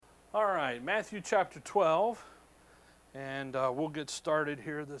All right, Matthew chapter 12, and we'll get started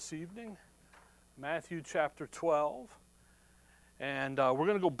here this evening. Matthew chapter 12, and we're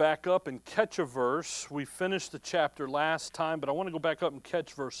going to go back up and catch a verse. We finished the chapter last time, but I want to go back up and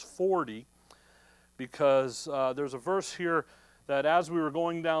catch verse 40 because there's a verse here that as we were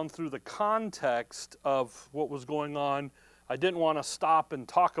going down through the context of what was going on, I didn't want to stop and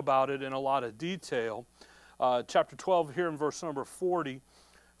talk about it in a lot of detail. Chapter 12 here in verse number 40.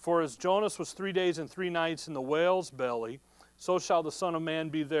 For as Jonas was 3 days and 3 nights in the whale's belly, so shall the Son of Man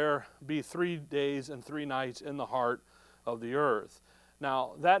be 3 days and 3 nights in the heart of the earth.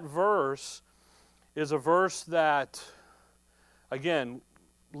 Now, that verse is a verse that, again,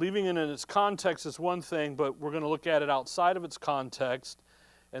 leaving it in its context is one thing, but we're going to look at it outside of its context.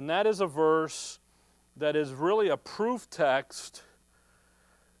 And that is a verse that is really a proof text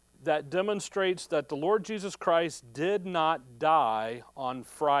that demonstrates that the Lord Jesus Christ did not die on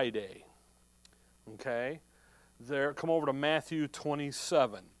Friday. Okay? Come over to Matthew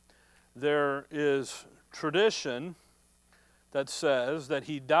 27. There is tradition that says that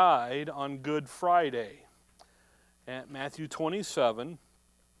he died on Good Friday. At Matthew 27,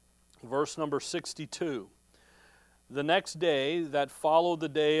 verse number 62. The next day that followed the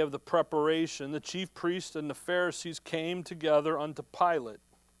day of the preparation, the chief priests and the Pharisees came together unto Pilate,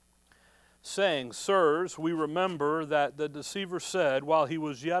 saying, Sirs, we remember that the deceiver said, while he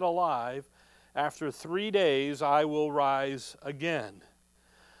was yet alive, after 3 days I will rise again.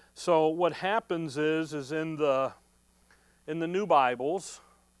 So what happens is in the New Bibles,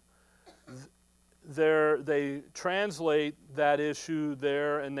 they translate that issue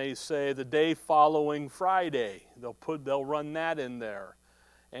there and they say the day following Friday. They'll run that in there.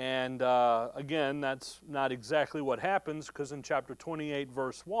 And again, that's not exactly what happens, because in chapter 28,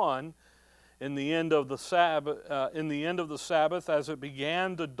 verse 1, in the end of the Sabbath, as it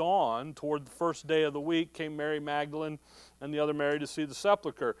began to dawn toward the first day of the week, came Mary Magdalene and the other Mary to see the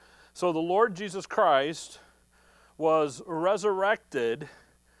sepulchre. So the Lord Jesus Christ was resurrected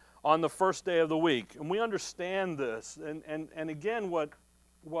on the first day of the week. And we understand this. And again,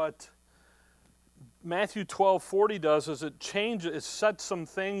 what Matthew 12:40 does is it sets some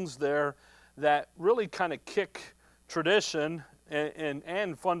things there that really kind of kick tradition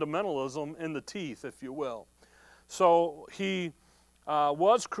and fundamentalism in the teeth, if you will. So he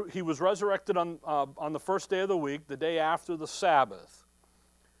was resurrected on the first day of the week, the day after the Sabbath.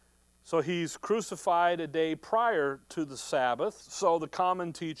 So he's crucified a day prior to the Sabbath. So the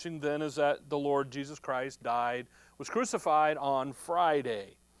common teaching then is that the Lord Jesus Christ was crucified on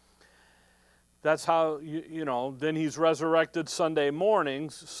Friday. That's how, then he's resurrected Sunday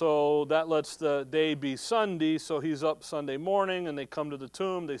mornings, so that lets the day be Sunday, so he's up Sunday morning, and they come to the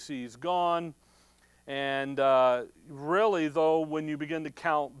tomb, they see he's gone, and really, though, when you begin to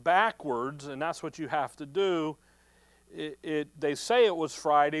count backwards, and that's what you have to do, they say it was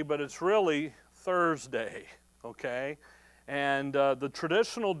Friday, but it's really Thursday, okay? And the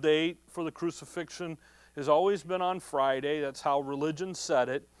traditional date for the crucifixion has always been on Friday. That's how religion said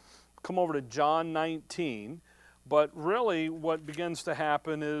it. Come over to John 19, but really what begins to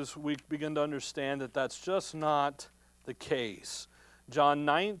happen is we begin to understand that that's just not the case. John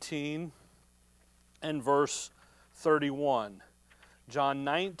 19 and verse 31. John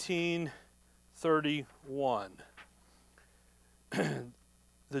 19, 31.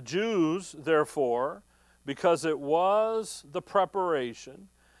 The Jews, therefore, because it was the preparation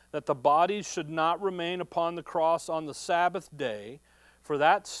that the bodies should not remain upon the cross on the Sabbath day, for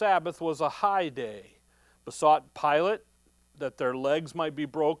that Sabbath was a high day, besought Pilate that their legs might be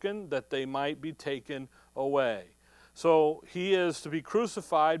broken, that they might be taken away. So he is to be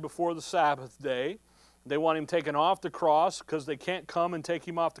crucified before the Sabbath day. They want him taken off the cross because they can't come and take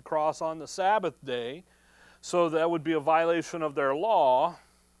him off the cross on the Sabbath day. So that would be a violation of their law.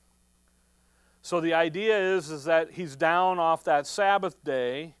 So the idea is that he's down off that Sabbath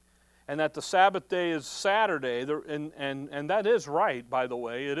day, and that the Sabbath day is Saturday, and that is right, by the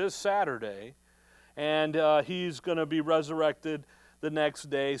way. It is Saturday, and he's going to be resurrected the next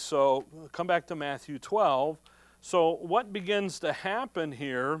day. So come back to Matthew 12. So what begins to happen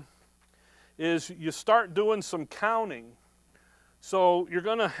here is you start doing some counting. So you're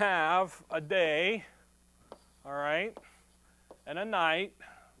going to have a day, all right, and a night.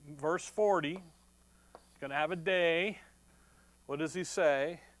 Verse 40, you're going to have a day. What does he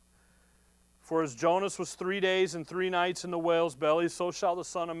say? For as Jonas was 3 days and 3 nights in the whale's belly, so shall the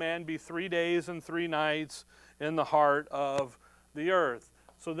Son of Man be 3 days and 3 nights in the heart of the earth.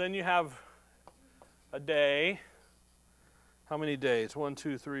 So then you have a day. How many days? 1,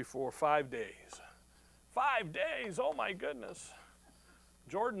 2, 3, 4, 5 days. 5 days, oh my goodness.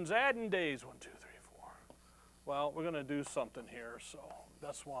 Jordan's adding days. 1, 2, 3, 4. Well, we're going to do something here, so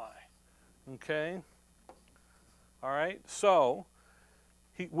that's why. Okay? All right? So,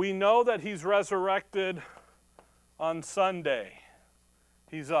 we know that he's resurrected on Sunday.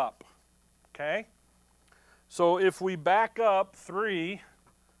 He's up. Okay? So if we back up 3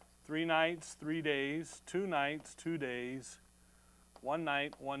 nights, 3 days, 2 nights, 2 days, 1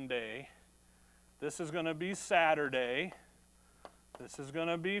 night, 1 day. This is going to be Saturday. This is going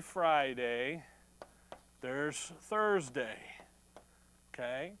to be Friday. There's Thursday.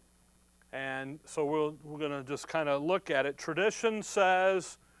 Okay? And so we're going to just kind of look at it. Tradition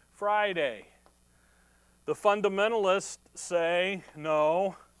says Friday. The fundamentalists say,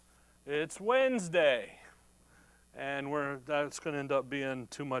 no, it's Wednesday. And that's going to end up being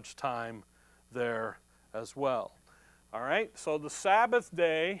too much time there as well. All right, so the Sabbath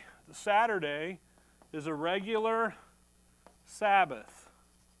day, the Saturday, is a regular Sabbath.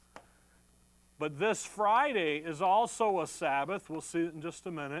 But this Friday is also a Sabbath. We'll see it in just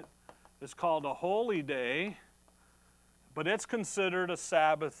a minute. It's called a holy day, but it's considered a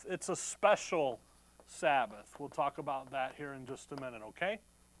Sabbath. It's a special Sabbath. We'll talk about that here in just a minute, okay?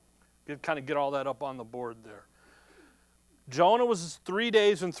 Kind of get all that up on the board there. Jonah was 3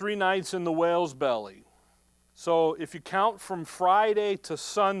 days and 3 nights in the whale's belly. So if you count from Friday to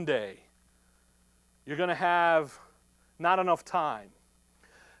Sunday, you're going to have not enough time,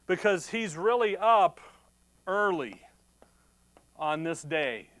 because he's really up early on this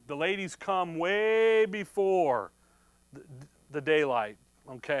day. The ladies come way before the daylight,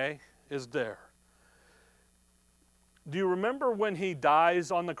 okay, is there. Do you remember when he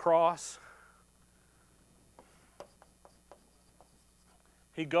dies on the cross?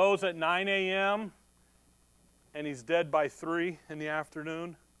 He goes at 9 a.m. and he's dead by 3 in the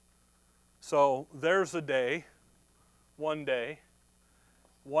afternoon. So there's a day, 1 day,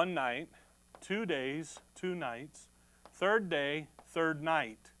 1 night, 2 days, 2 nights, 3rd day, 3rd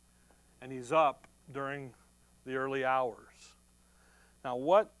night. And he's up during the early hours. Now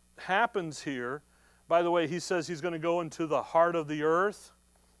what happens here, by the way, he says he's going to go into the heart of the earth.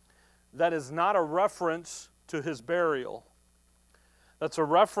 That is not a reference to his burial. That's a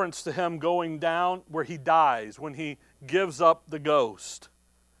reference to him going down where he dies, when he gives up the ghost.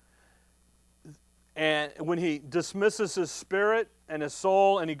 And when he dismisses his spirit and his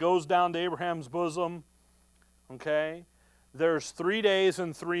soul and he goes down to Abraham's bosom, okay, there's 3 days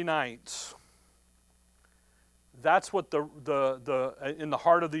and 3 nights. That's what in the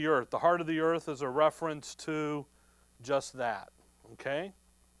heart of the earth. The heart of the earth is a reference to just that, okay?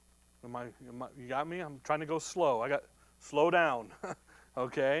 You got me? I'm trying to go slow. Slow down.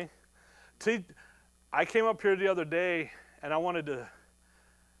 Okay? See, I came up here the other day and I wanted to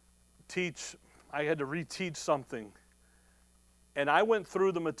teach. I had to reteach something. And I went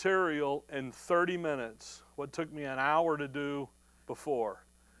through the material in 30 minutes, what took me an hour to do before,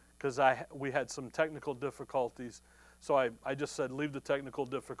 because we had some technical difficulties. So I just said, leave the technical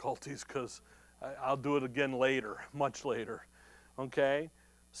difficulties, because I'll do it again later, much later. Okay?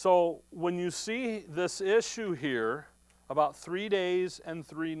 So when you see this issue here, about 3 days and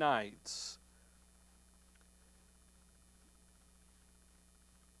 3 nights.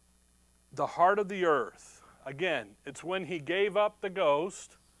 The heart of the earth. Again, it's when he gave up the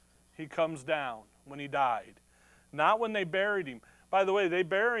ghost, he comes down, when he died. Not when they buried him. By the way, they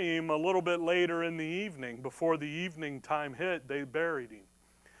bury him a little bit later in the evening. Before the evening time hit, they buried him.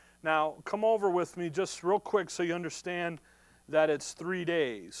 Now, come over with me just real quick so you understand that it's 3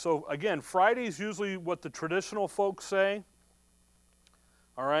 days. So again, Friday is usually what the traditional folks say.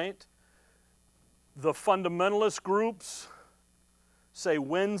 All right? The fundamentalist groups say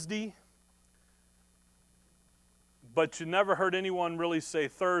Wednesday, but you never heard anyone really say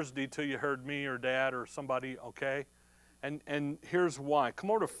Thursday till you heard me or Dad or somebody, okay? And here's why.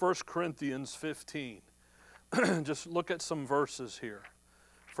 Come over to 1 Corinthians 15. Just look at some verses here.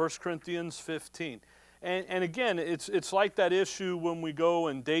 1 Corinthians 15. And again, it's like that issue when we go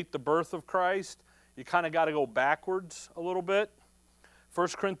and date the birth of Christ. You kind of got to go backwards a little bit. 1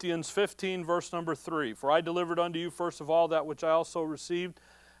 Corinthians 15, verse number 3. For I delivered unto you first of all that which I also received,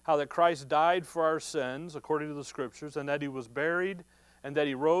 how that Christ died for our sins, according to the Scriptures, and that he was buried, and that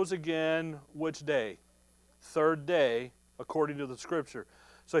he rose again, which day? 3rd day, according to the Scripture.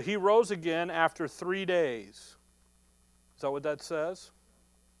 So he rose again after 3 days. Is that what that says?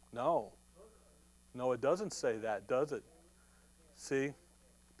 No. No, it doesn't say that, does it? See?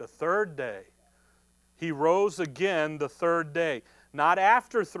 The 3rd day. He rose again the 3rd day. Not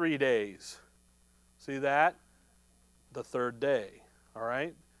after 3 days. See that? The 3rd day. All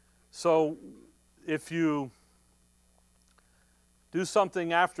right? So if you do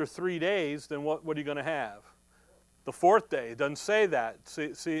something after 3 days, then what are you going to have? The fourth day. It doesn't say that.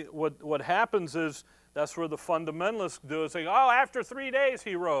 See what happens is that's where the fundamentalists do is say, oh, after 3 days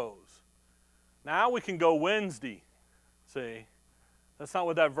he rose. Now we can go Wednesday. See, that's not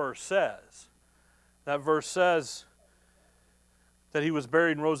what that verse says. That verse says that he was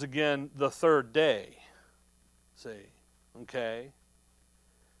buried and rose again the third day. See, okay.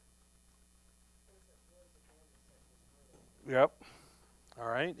 Yep. All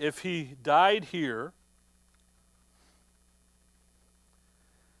right. If he died here,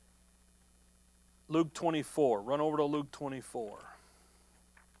 Luke 24. Run over to Luke 24.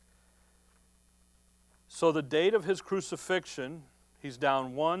 So the date of his crucifixion, he's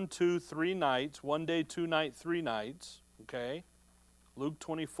down 1, 2, 3 nights. 1 day, 2 nights, 3 nights. Okay. Luke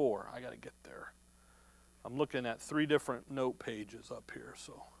 24. I got to get there. I'm looking at 3 different note pages up here.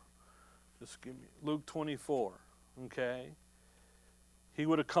 So just give me Luke 24. Okay. He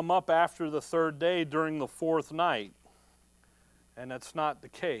would have come up after the third day during the 4th night. And that's not the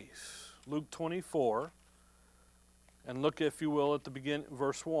case. Luke 24, and look, if you will, at the beginning,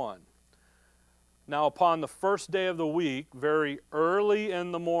 verse 1. Now upon the first day of the week, very early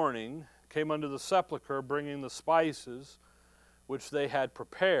in the morning, came unto the sepulchre, bringing the spices which they had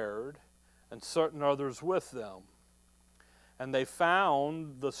prepared, and certain others with them. And they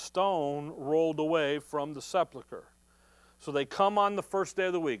found the stone rolled away from the sepulchre. So they come on the first day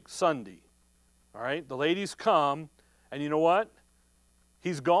of the week, Sunday. All right, the ladies come, and you know what?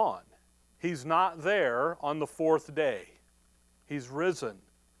 He's gone. He's not there on the 4th day. He's risen.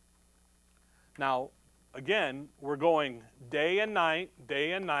 Now, again, we're going day and night,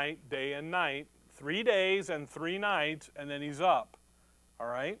 day and night, day and night, 3 days and 3 nights, and then he's up. All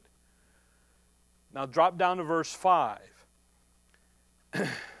right? Now drop down to verse 5.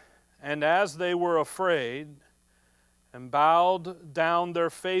 And as they were afraid and bowed down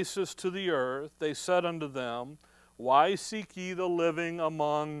their faces to the earth, they said unto them, Why seek ye the living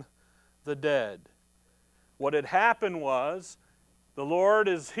among the dead? What had happened was the Lord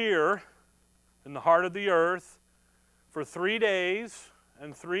is here in the heart of the earth for 3 days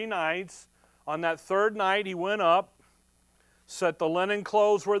and 3 nights. On that 3rd night he went up, set the linen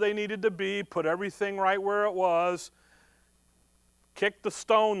clothes where they needed to be, put everything right where it was, kicked the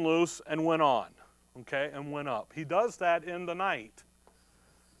stone loose and went on, okay, and went up. He does that in the night.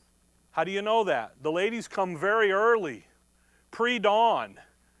 How do you know that? The ladies come very early, pre-dawn.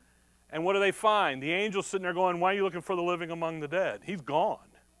 And what do they find? The angel's sitting there going, why are you looking for the living among the dead? He's gone.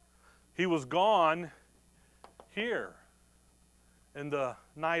 He was gone here in the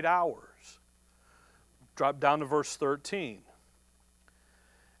night hours. Drop down to verse 13.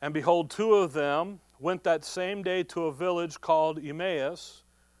 And behold, 2 of them went that same day to a village called Emmaus,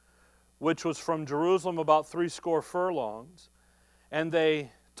 which was from Jerusalem about 60 furlongs. And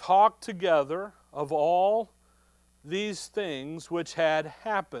they talked together of all these things which had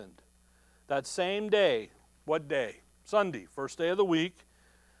happened. That same day, what day? Sunday, first day of the week.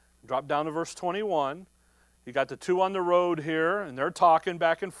 Drop down to verse 21. You got the 2 on the road here, and they're talking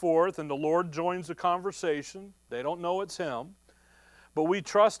back and forth, and the Lord joins the conversation. They don't know it's him. But we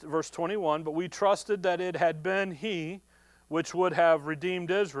trust, verse 21, but we trusted that it had been he which would have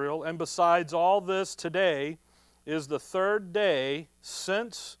redeemed Israel, and besides all this, today is the 3rd day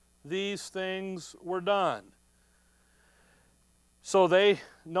since these things were done. So they,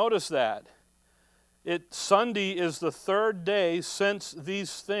 notice that. Sunday is the 3rd day since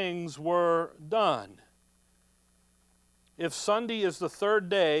these things were done. If Sunday is the 3rd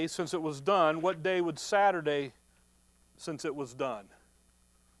day since it was done, what day would Saturday since it was done?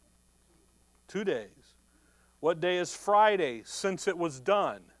 2 days. What day is Friday since it was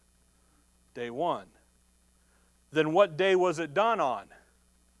done? Day 1. Then what day was it done on?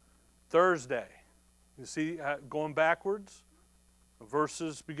 Thursday. You see, going backwards,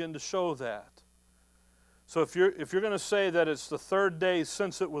 verses begin to show that. So if you're going to say that it's the 3rd day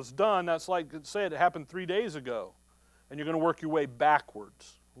since it was done, that's like say it happened 3 days ago, and you're going to work your way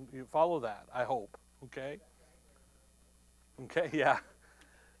backwards. You follow that, I hope. Okay? Okay, yeah.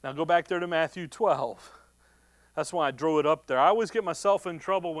 Now go back there to Matthew 12. That's why I drew it up there. I always get myself in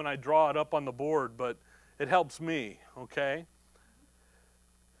trouble when I draw it up on the board, but it helps me, okay?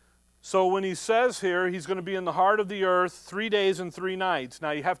 So when he says here, he's going to be in the heart of the earth 3 days and 3 nights.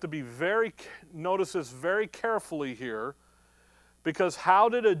 Now you have to be notice this very carefully here, because how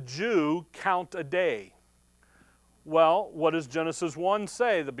did a Jew count a day? Well, what does Genesis 1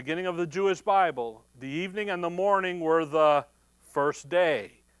 say? The beginning of the Jewish Bible. The evening and the morning were the first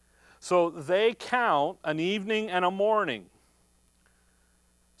day. So they count an evening and a morning.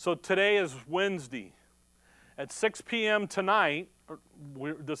 So today is Wednesday. At 6 p.m. tonight,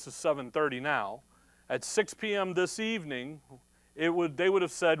 this is 7:30 now. At 6 p.m. this evening, they would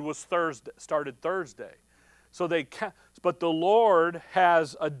have said was started Thursday. So but the Lord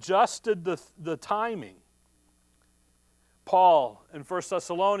has adjusted the timing. Paul in 1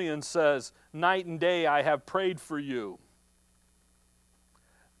 Thessalonians says, "Night and day I have prayed for you."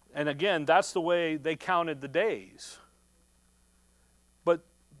 And again, that's the way they counted the days. But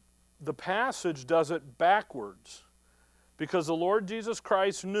the passage does it backwards. Because the Lord Jesus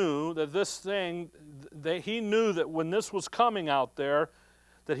Christ knew that he knew that when this was coming out there,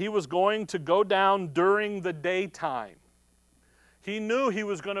 that he was going to go down during the daytime. He knew he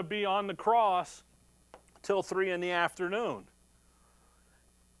was going to be on the cross till 3 in the afternoon.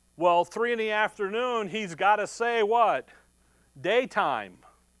 Well, 3 in the afternoon, he's got to say what? Daytime.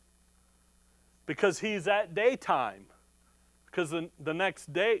 Because he's at daytime. Because the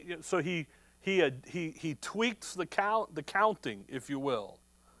next day, so he tweaks the counting, if you will.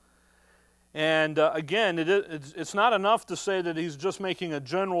 And again, it's not enough to say that he's just making a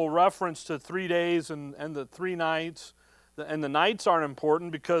general reference to 3 days and the 3 nights. And the nights aren't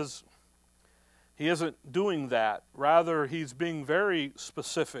important because he isn't doing that. Rather, he's being very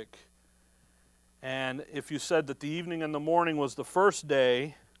specific. And if you said that the evening and the morning was the first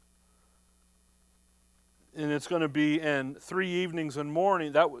day, and it's going to be in 3 evenings and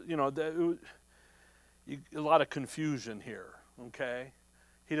morning, a lot of confusion here, okay?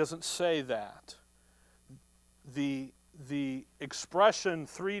 He doesn't say that. The expression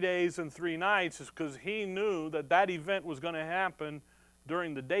 3 days and 3 nights is because he knew that event was going to happen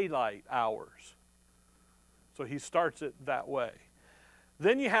during the daylight hours. So he starts it that way.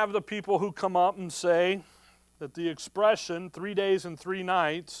 Then you have the people who come up and say that the expression 3 days and 3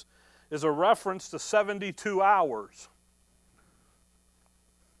 nights is a reference to 72 hours.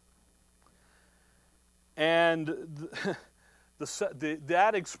 And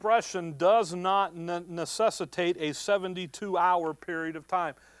that expression does not necessitate a 72-hour period of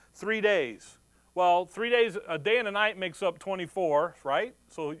time. 3 days. Well, 3 days, a day and a night makes up 24, right?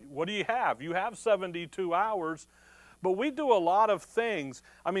 So what do you have? You have 72 hours. But we do a lot of things.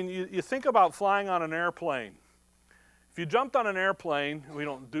 I mean, you think about flying on an airplane. If you jumped on an airplane, we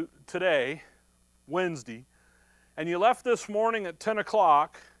don't do today, Wednesday, and you left this morning at 10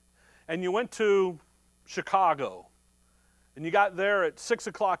 o'clock, and you went to Chicago, and you got there at 6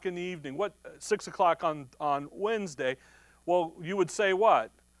 o'clock in the evening, 6 o'clock on Wednesday, well, you would say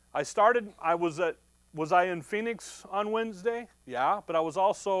what? Was I in Phoenix on Wednesday? Yeah, but I was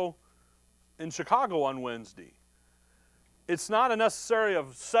also in Chicago on Wednesday. It's not a necessary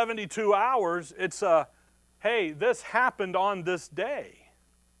of 72 hours, it's a hey, this happened on this day.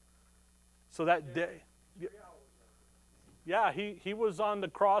 So that day, yeah, he was on the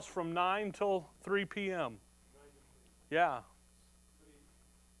cross from 9 till 3 p.m. Yeah.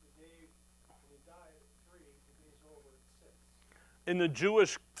 In the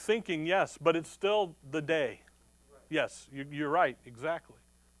Jewish thinking, yes, but it's still the day. Yes, you're right, exactly.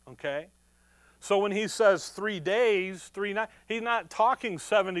 Okay? So when he says 3 days, 3 nights, he's not talking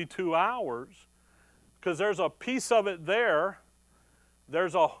 72 hours. Because there's a piece of it there.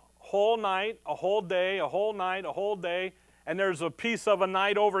 There's a whole night, a whole day, a whole night, a whole day. And there's a piece of a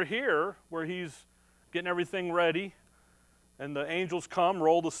night over here where he's getting everything ready. And the angels come,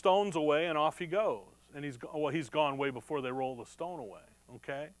 roll the stones away, and off he goes. And he's gone way before they roll the stone away.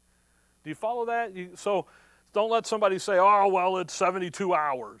 Okay? Do you follow that? So don't let somebody say, oh, well, it's 72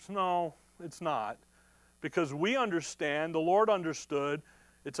 hours. No, it's not. Because we understand, the Lord understood,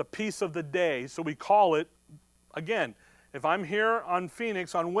 it's a piece of the day, so we call it, again, if I'm here on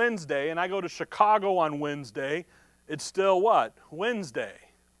Phoenix on Wednesday and I go to Chicago on Wednesday, it's still what? Wednesday,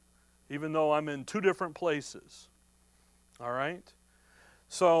 even though I'm in 2 different places. All right?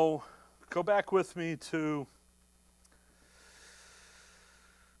 So go back with me to,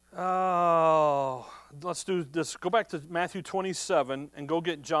 let's do this. Go back to Matthew 27 and go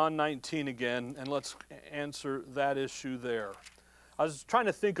get John 19 again, and let's answer that issue there. I was trying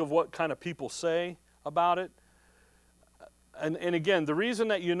to think of what kind of people say about it. And again, the reason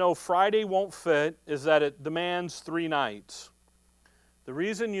that you know Friday won't fit is that it demands 3 nights. The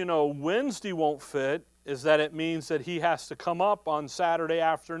reason you know Wednesday won't fit is that it means that he has to come up on Saturday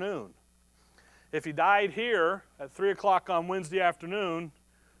afternoon. If he died here at 3 o'clock on Wednesday afternoon,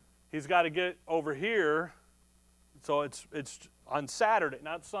 he's got to get over here. So it's on Saturday,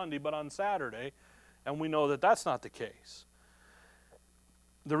 not Sunday, but on Saturday. And we know that that's not the case.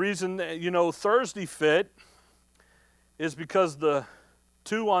 The reason that you know Thursday fit is because the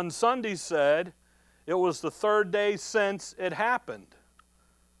 2 on Sunday said it was the 3rd day since it happened.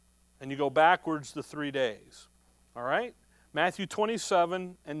 And you go backwards to 3 days. All right? Matthew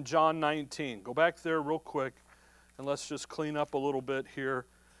 27 and John 19. Go back there real quick, and let's just clean up a little bit here.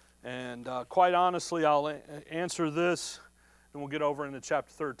 And quite honestly, I'll answer this, and we'll get over into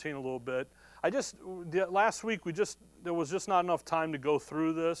chapter 13 a little bit. Last week, there was just not enough time to go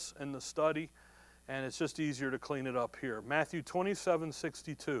through this in the study, and it's just easier to clean it up here. Matthew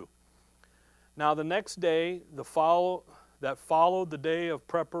 27:62. Now the next day, that followed the day of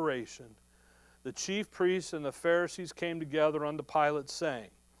preparation, the chief priests and the Pharisees came together unto Pilate,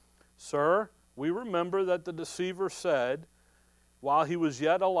 saying, Sir, we remember that the deceiver said, while he was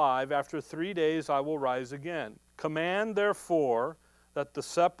yet alive, after 3 days I will rise again. Command, therefore, that the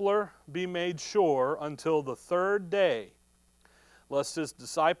sepulchre be made sure until the 3rd day, lest his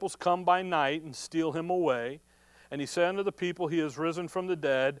disciples come by night and steal him away. And he said unto the people, He is risen from the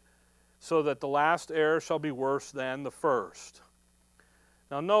dead, so that the last error shall be worse than the first.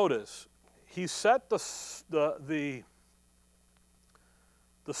 Now notice, he set the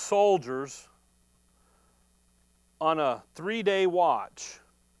soldiers on a 3-day watch.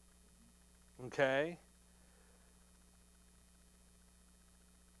 Okay?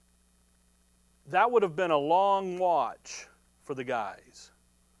 That would have been a long watch for the guys.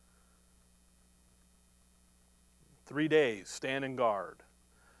 3 days, standing guard.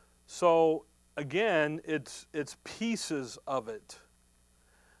 So, again, it's pieces of it.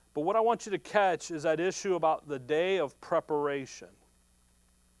 But what I want you to catch is that issue about the day of preparation.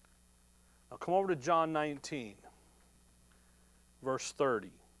 Now come over to John 19, verse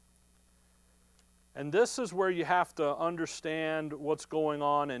 30. And this is where you have to understand what's going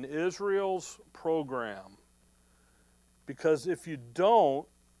on in Israel's program. Because if you don't,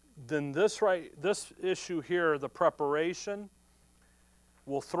 then this issue here, the preparation,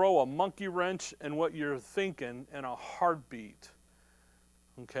 will throw a monkey wrench in what you're thinking in a heartbeat.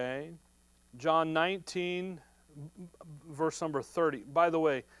 Okay? John 19, verse number 30. By the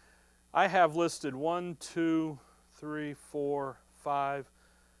way, I have listed 1, 2, 3, 4, 5,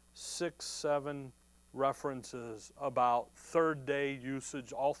 6, 7 references about 3rd day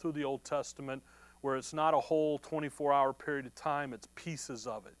usage all through the Old Testament, where it's not a whole 24-hour period of time, it's pieces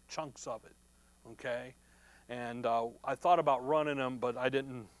of it, chunks of it. Okay? And I thought about running them, but I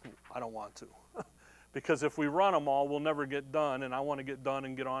don't want to. Because if we run them all, we'll never get done, and I want to get done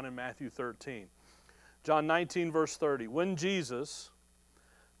and get on in Matthew 13. John 19, verse 30. When Jesus,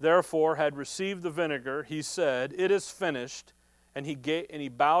 therefore, had received the vinegar, he said, It is finished, and he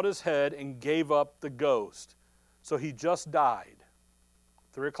bowed his head and gave up the ghost. So he just died,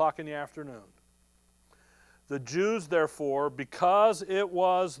 3 o'clock in the afternoon. The Jews, therefore, because it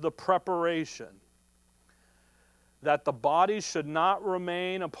was the preparation, that the body should not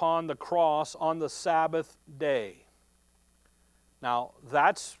remain upon the cross on the Sabbath day. Now,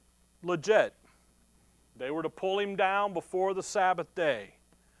 that's legit. They were to pull him down before the Sabbath day.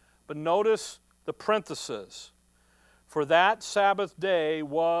 But notice the parenthesis. For that Sabbath day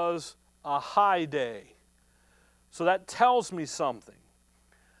was a high day. So that tells me something.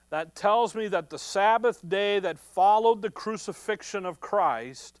 That tells me that the Sabbath day that followed the crucifixion of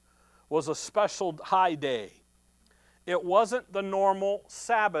Christ was a special high day. It wasn't the normal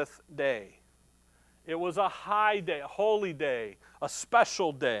Sabbath day. It was a high day, a holy day, a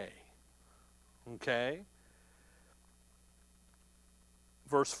special day. Okay?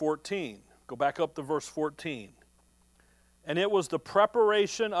 Verse 14. Go back up to verse 14. And it was the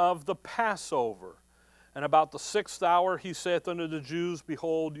preparation of the Passover. And about the 6th hour he saith unto the Jews,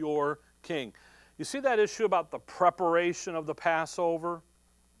 Behold your king. You see that issue about the preparation of the Passover?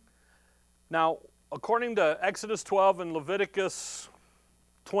 Now, according to Exodus 12 and Leviticus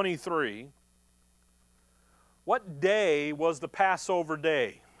 23, what day was the Passover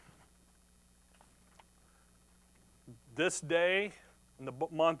day? This day, in the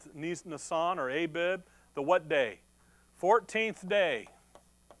month Nisan or Abib, the what day? 14th day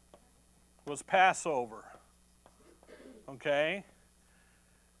was Passover. Okay?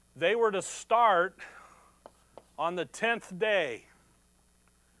 They were to start on the 10th day.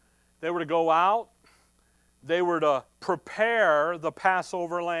 They were to go out. They were to prepare the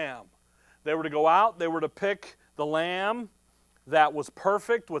Passover lamb. They were to go out. They were to pick the lamb that was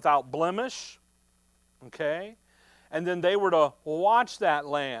perfect, without blemish. Okay? And then they were to watch that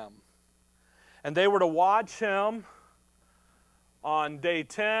lamb. And they were to watch him on day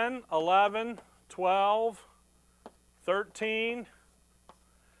 10, 11, 12, 13.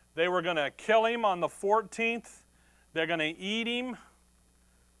 They were going to kill him on the 14th. They're going to eat him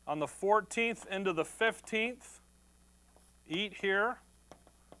on the 14th into the 15th. Eat here.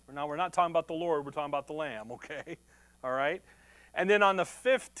 Now we're not talking about the Lord, we're talking about the lamb, okay? All right? And then on the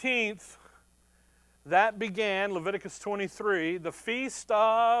 15th, that began, Leviticus 23, the feast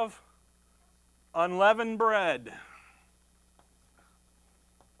of unleavened bread.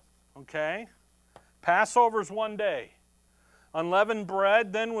 Okay? Passover's one day. Unleavened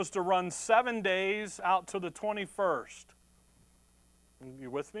bread then was to run 7 days out to the 21st. You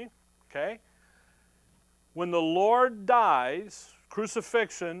with me? Okay? When the Lord dies,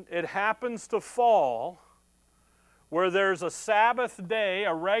 crucifixion, it happens to fall where there's a Sabbath day,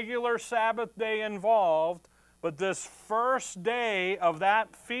 a regular Sabbath day involved, but this first day of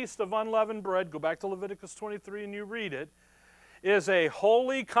that Feast of Unleavened Bread, go back to Leviticus 23 and you read it, is a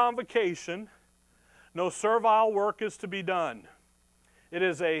holy convocation. No servile work is to be done. It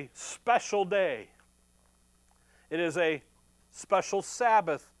is a special day. It is a special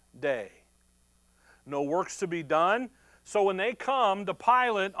Sabbath day. No work's to be done. So when they come to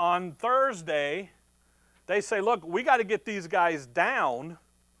Pilate on Thursday, they say, look, we got to get these guys down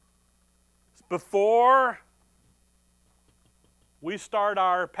before we start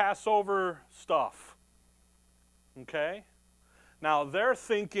our Passover stuff. Okay? Now, they're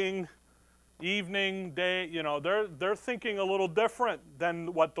thinking evening, day, you know, they're thinking a little different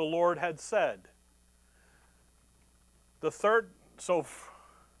than what the Lord had said. So,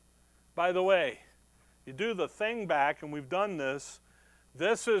 by the way, you do the thing back, and we've done this.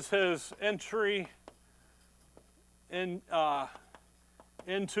 This is his entry into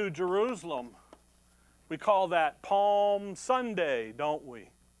Jerusalem. We call that Palm Sunday, don't we,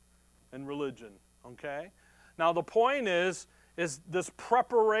 in religion, okay? Now the point is this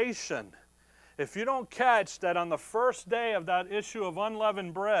preparation. If you don't catch that on the first day of that issue of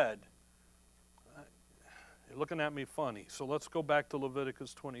unleavened bread, you're looking at me funny, so let's go back to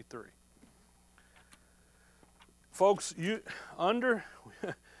Leviticus 23. Folks,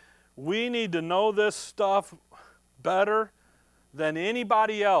 we need to know this stuff better than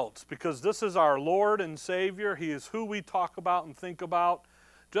anybody else, because this is our Lord and Savior. He is who we talk about and think about.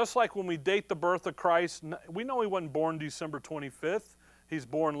 Just like when we date the birth of Christ, we know he wasn't born December 25th. He's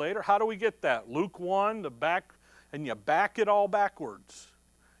born later. How do we get that? Luke 1, and you back it all backwards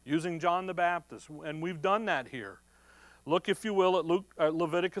using John the Baptist. And we've done that here. Look, if you will, at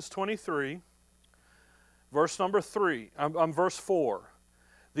Leviticus 23, verse number verse 4.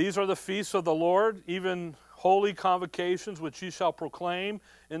 These are the feasts of the Lord, even holy convocations, which ye shall proclaim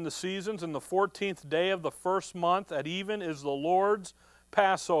in the seasons. In the 14th day of the first month at even is the Lord's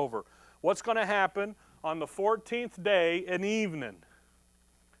Passover. What's going to happen on the 14th day in evening?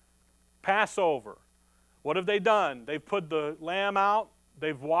 Passover. What have they done? They've put the lamb out.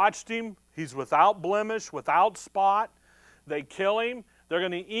 They've watched him. He's without blemish, without spot. They kill him. They're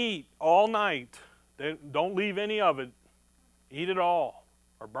going to eat all night. They don't leave any of it. Eat it all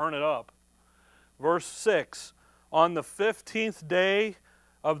or burn it up. Verse 6, on the 15th day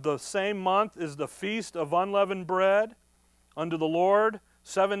of the same month is the feast of unleavened bread unto the Lord.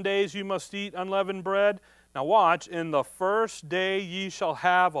 7 days you must eat unleavened bread. Now watch, in the first day ye shall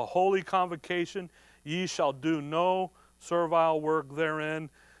have a holy convocation. Ye shall do no servile work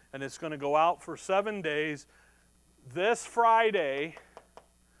therein. And it's going to go out for 7 days. This Friday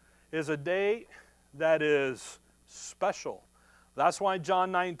is a day that is special. That's why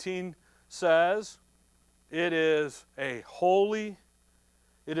John 19 says it is a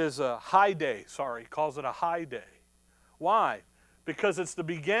high day. Sorry, calls it a high day. Why? Because it's the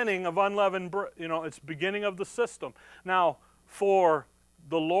beginning of unleavened bread. You know, it's the beginning of the system. Now, for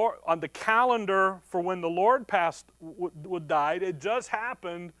the Lord, on the calendar for when the Lord died, it just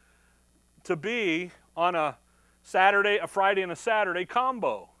happened to be on a Friday and a Saturday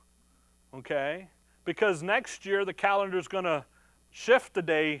combo. Okay? Because next year the calendar's going to shift a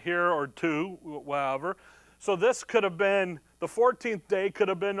day here or two, whatever. So this could have been, the 14th day could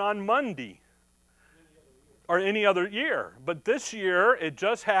have been on Monday or any other year. But this year, it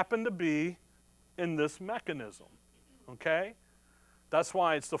just happened to be in this mechanism. Okay? That's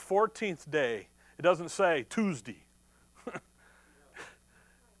why it's the 14th day. It doesn't say Tuesday.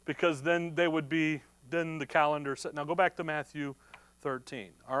 Because then the calendar set. Now go back to Matthew 13.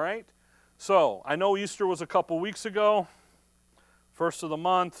 All right? So, I know Easter was a couple weeks ago. First of the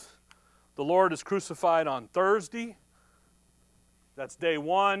month. The Lord is crucified on Thursday. That's day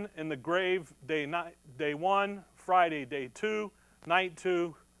 1 in the grave, day 1, Friday day 2, night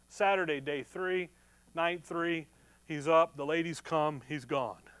 2, Saturday day 3, night 3. He's up, the ladies come, he's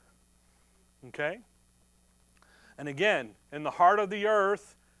gone. Okay? And again, in the heart of the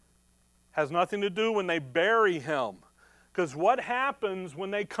earth has nothing to do when they bury him. Because what happens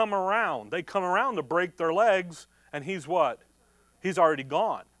when they come around? They come around to break their legs, and he's what? He's already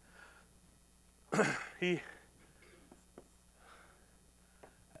gone.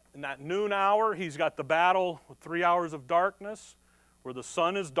 in that noon hour, he's got the battle with 3 hours of darkness where the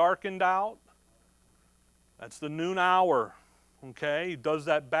sun is darkened out. That's the noon hour. Okay, he does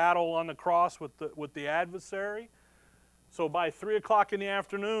that battle on the cross with the adversary. So by 3 o'clock in the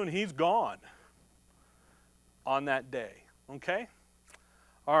afternoon, he's gone on that day. Okay?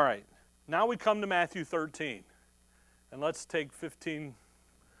 All right. Now we come to Matthew 13. And let's take 15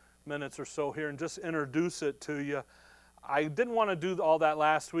 minutes or so here and just introduce it to you. I didn't want to do all that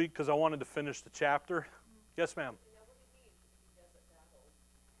last week because I wanted to finish the chapter. Yes, ma'am.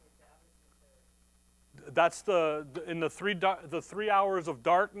 That's in the 3 hours of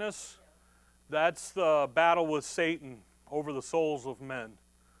darkness. That's the battle with Satan over the souls of men.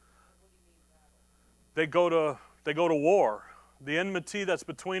 They go to war. The enmity that's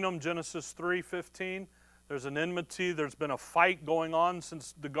between them, Genesis 3:15. There's an enmity. There's been a fight going on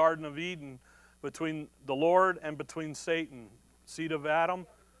since the Garden of Eden between the Lord and between Satan, seed of Adam.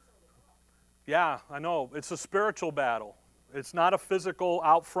 Yeah, I know. It's a spiritual battle. It's not a physical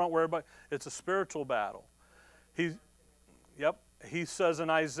out front where everybody, it's a spiritual battle. He says in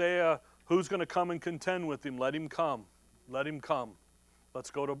Isaiah, who's going to come and contend with him? Let him come. Let him come.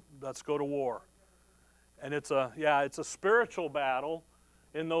 Let's go to war. And it's a spiritual battle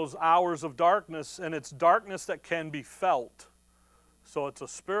in those hours of darkness, and it's darkness that can be felt. So it's a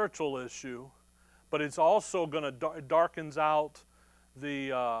spiritual issue, but it's also going to darkens out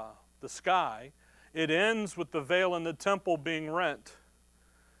the sky. It ends with the veil in the temple being rent.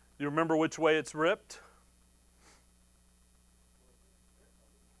 You remember which way it's ripped?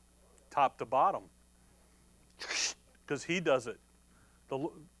 Top to bottom. Because he does it.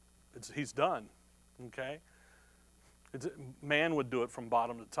 He's done. Okay? Man would do it from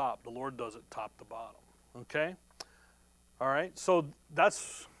bottom to top. The Lord does it top to bottom. Okay? All right? So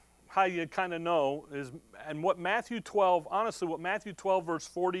that's how you kind of know is, and what Matthew 12, honestly, what Matthew 12 verse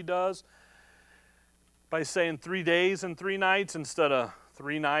 40 does, by saying 3 days and 3 nights instead of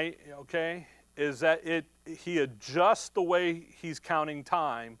 3 nights, okay, is that he adjusts the way he's counting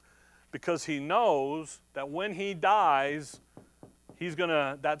time because he knows that when he dies,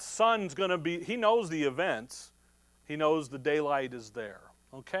 that sun's gonna be, he knows the events. He knows the daylight is there,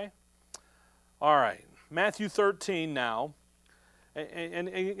 okay? All right, Matthew 13 now. And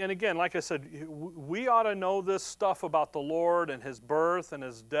again, like I said, we ought to know this stuff about the Lord and his birth and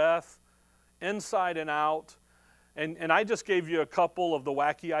his death inside and out. And I just gave you a couple of the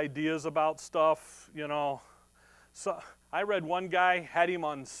wacky ideas about stuff, you know. So I read one guy had him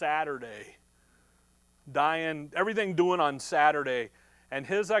on Saturday, dying, everything doing on Saturday. And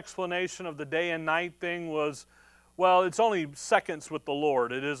his explanation of the day and night thing was, well, it's only seconds with the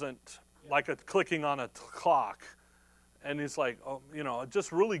Lord. It isn't like a clicking on a clock. And it's like, oh, you know,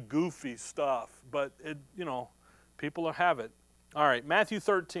 just really goofy stuff. But, you know, people have it. All right, Matthew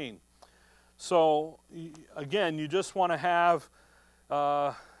 13. So, again, you just want to have,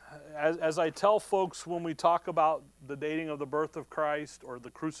 as I tell folks when we talk about the dating of the birth of Christ or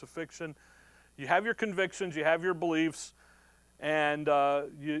the crucifixion, you have your convictions, you have your beliefs, and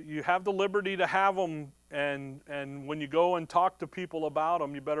you have the liberty to have them. And when you go and talk to people about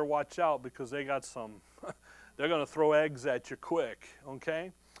them, you better watch out because they got some, they're going to throw eggs at you quick,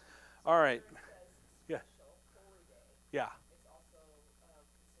 okay? All right. Yeah. Yeah.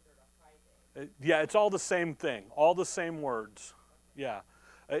 Yeah, it's all the same thing, all the same words. Yeah.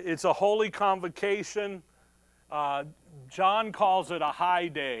 It's a holy convocation. John calls it a high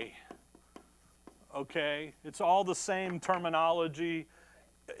day. Okay? It's all the same terminology.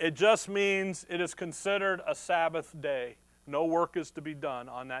 It just means it is considered a Sabbath day. No work is to be done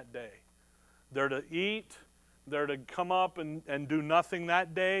on that day. They're to eat. They're to come up and do nothing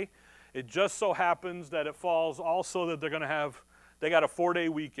that day. It just so happens that it falls also that they're going to have, they got a 4-day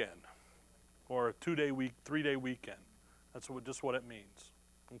weekend. Or a 2-day week, 3-day weekend. That's just what it means.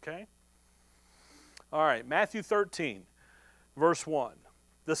 Okay? All right, Matthew 13, verse 1.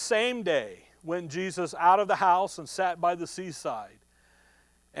 The same day went Jesus out of the house and sat by the seaside,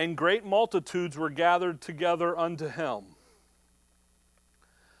 and great multitudes were gathered together unto him,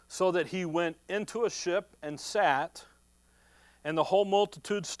 so that he went into a ship and sat, and the whole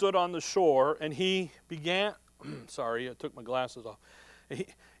multitude stood on the shore, and he began, sorry, I took my glasses off.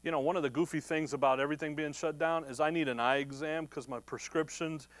 You know, one of the goofy things about everything being shut down is I need an eye exam because my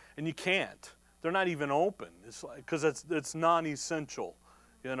prescriptions, and you can't. They're not even open. It's like, because it's non-essential,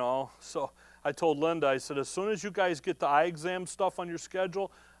 you know. So I told Linda, I said, as soon as you guys get the eye exam stuff on your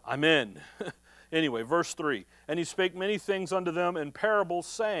schedule, I'm in. Anyway, verse 3. And he spake many things unto them in parables,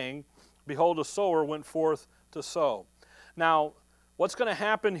 saying, behold, a sower went forth to sow. Now, what's going to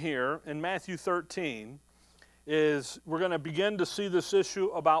happen here in Matthew 13 is we're going to begin to see this issue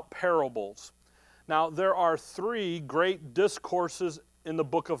about parables. Now, there are 3 great discourses in the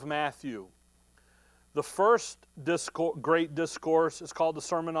book of Matthew. The first great discourse is called the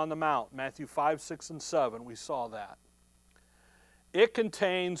Sermon on the Mount, Matthew 5, 6, and 7. We saw that. It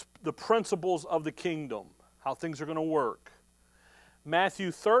contains the principles of the kingdom, how things are going to work.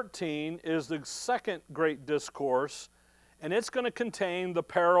 Matthew 13 is the second great discourse, and it's going to contain the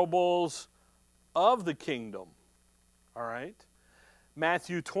parables of the kingdom. All right?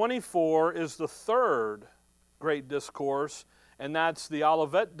 Matthew 24 is the third great discourse, and that's the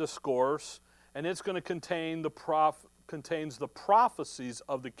Olivet Discourse, and it's going to contain contains the prophecies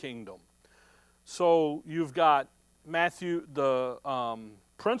of the kingdom. So you've got Matthew, the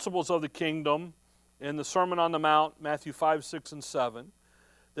principles of the kingdom in the Sermon on the Mount, Matthew 5, 6, and 7.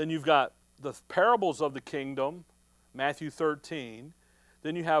 Then you've got the parables of the kingdom, Matthew 13.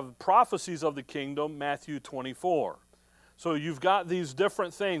 Then you have prophecies of the kingdom, Matthew 24. So you've got these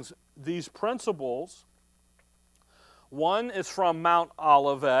different things, these principles. One is from Mount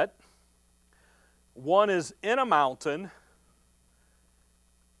Olivet. One is in a mountain.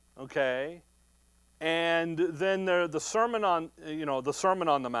 Okay? And then the Sermon on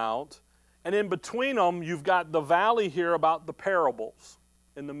the Mount. And in between them, you've got the valley here about the parables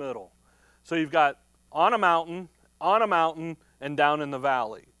in the middle. So you've got on a mountain, and down in the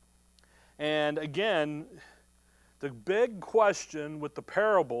valley. And again, the big question with the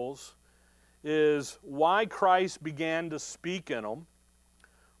parables is why Christ began to speak in them,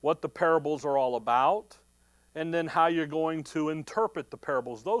 what the parables are all about, and then how you're going to interpret the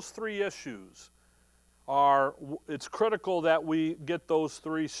parables. Those 3 issues it's critical that we get those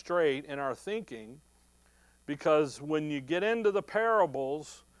 3 straight in our thinking, because when you get into the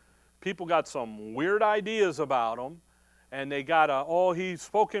parables, people got some weird ideas about them, and they got he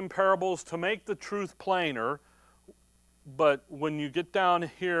spoke in parables to make the truth plainer. But when you get down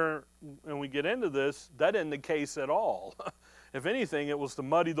here and we get into this, that isn't the case at all. If anything, it was to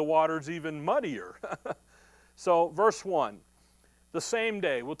muddy the waters even muddier. So verse 1, the same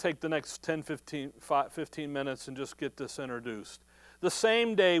day, we'll take the next 15 minutes and just get this introduced. The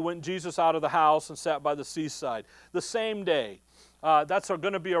same day went Jesus out of the house and sat by the seaside. The same day. That's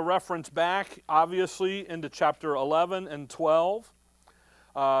going to be a reference back, obviously, into chapter 11 and 12.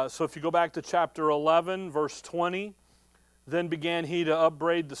 So if you go back to chapter 11, verse 20, then began he to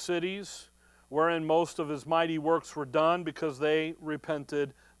upbraid the cities, wherein most of his mighty works were done, because they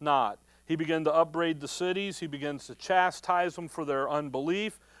repented not. He began to upbraid the cities. He begins to chastise them for their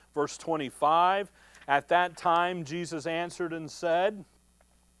unbelief. Verse 25, at that time Jesus answered and said,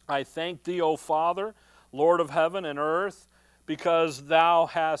 I thank thee, O Father, Lord of heaven and earth, because thou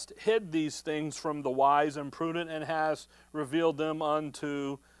hast hid these things from the wise and prudent, and hast revealed them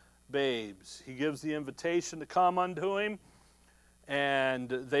unto babes. He gives the invitation to come unto him, and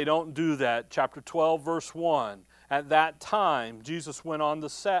they don't do that. Chapter 12, verse 1. At that time, Jesus went on the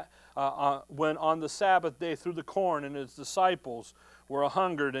Sabbath day through the corn, and his disciples were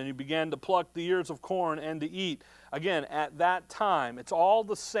a-hungered, and he began to pluck the ears of corn and to eat. Again, at that time, it's all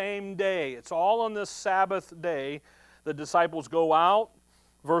the same day. It's all on this Sabbath day. The disciples go out.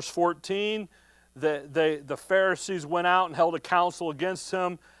 Verse 14, the Pharisees went out and held a council against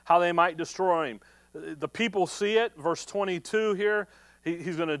him, how they might destroy him. The people see it. Verse 22 here,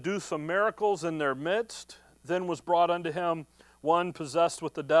 he's going to do some miracles in their midst. Then was brought unto him one possessed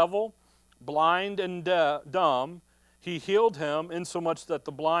with the devil, blind and dumb. He healed him, insomuch that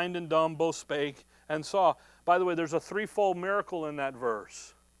the blind and dumb both spake and saw. By the way, there's a 3-fold miracle in that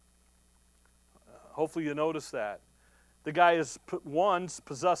verse. Hopefully you notice that. The guy is, 1,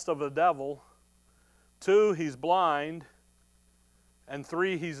 possessed of the devil. 2, he's blind. And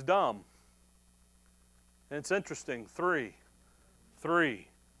 3, he's dumb. And it's interesting, 3.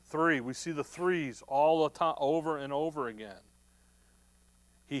 We see the 3s all the time, over and over again.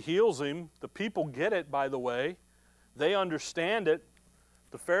 He heals him. The people get it, by the way. They understand it.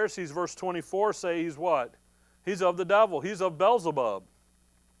 The Pharisees, verse 24, say he's what? He's of the devil. He's of Beelzebub.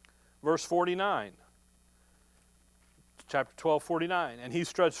 Verse 49. Chapter 12, 49. And he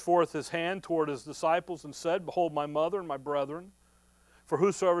stretched forth his hand toward his disciples and said, Behold my mother and my brethren. For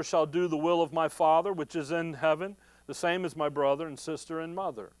whosoever shall do the will of my Father, which is in heaven, the same is my brother and sister and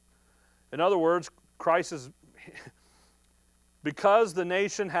mother. In other words, Christ is, because the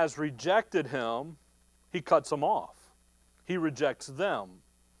nation has rejected him, he cuts them off. He rejects them.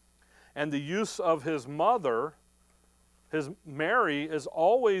 And the use of his mother, his Mary, has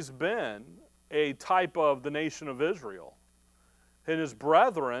always been a type of the nation of Israel. And his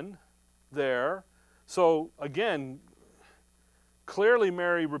brethren there. So again, clearly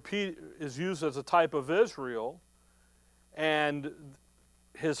Mary is used as a type of Israel, and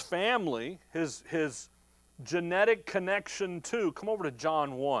his family, his genetic connection to, come over to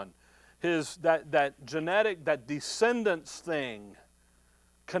John 1, that genetic, that descendants thing,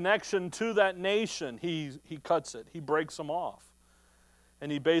 connection to that nation, he cuts it. He breaks them off.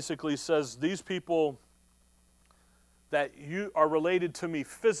 And he basically says, these people that you are related to me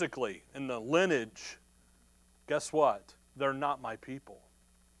physically in the lineage, guess what? They're not my people.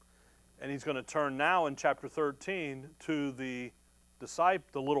 And he's going to turn now in chapter 13 to the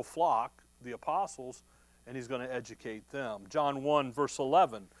little flock, the apostles, and he's going to educate them. John 1, verse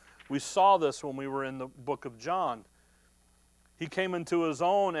 11. We saw this when we were in the book of John. He came into his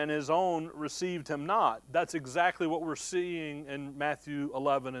own, and his own received him not. That's exactly what we're seeing in Matthew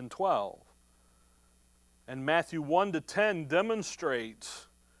 11 and 12. And Matthew 1 to 10 demonstrates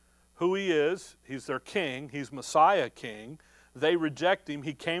who he is. He's their king. He's Messiah king. They reject him.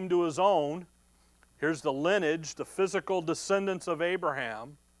 He came to his own. Here's the lineage, the physical descendants of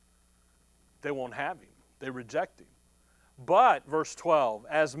Abraham. They won't have him. They reject him. But, verse 12,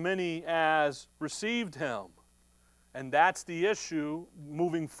 as many as received him, and that's the issue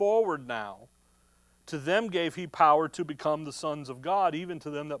moving forward now, to them gave he power to become the sons of God, even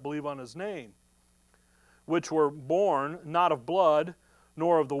to them that believe on his name, which were born not of blood,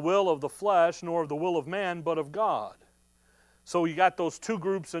 nor of the will of the flesh, nor of the will of man, but of God. So you got those two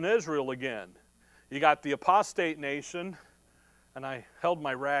groups in Israel again. You got the apostate nation, and I held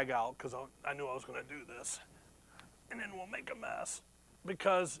my rag out because I knew I was going to do this. And then we'll make a mess.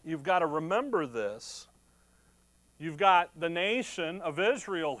 Because you've got to remember this. You've got the nation of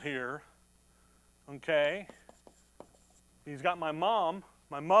Israel here, okay? He's got my mom,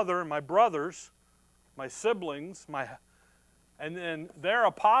 my mother, my brothers, my siblings, and then they're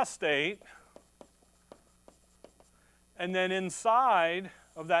apostate. And then inside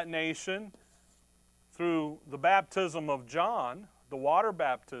of that nation, through the baptism of John, the water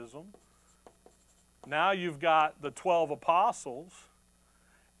baptism, now you've got the 12 apostles,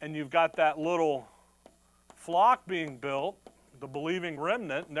 and you've got that little flock being built, the believing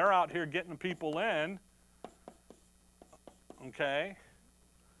remnant, and they're out here getting people in. Okay?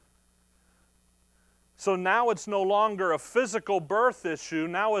 So now it's no longer a physical birth issue,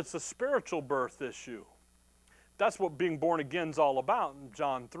 now it's a spiritual birth issue. That's what being born again is all about in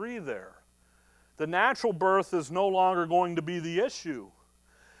John 3 there. The natural birth is no longer going to be the issue.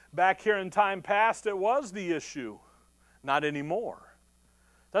 Back here in time past, it was the issue. Not anymore.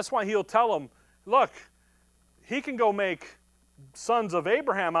 That's why he'll tell them, look, he can go make sons of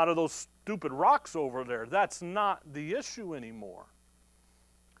Abraham out of those stupid rocks over there. That's not the issue anymore.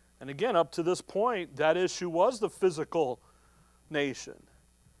 And again, up to this point, that issue was the physical nation.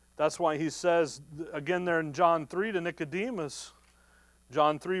 That's why he says, again there in John 3 to Nicodemus,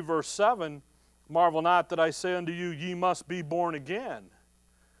 John 3 verse 7, marvel not that I say unto you, ye must be born again.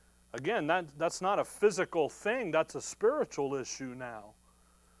 Again, that's not a physical thing, that's a spiritual issue now.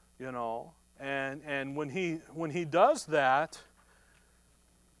 You know, and when he does that,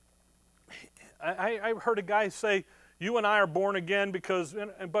 I heard a guy say, you and I are born again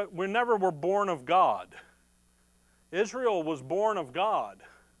but we never were born of God. Israel was born of God.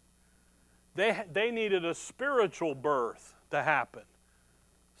 They needed a spiritual birth to happen.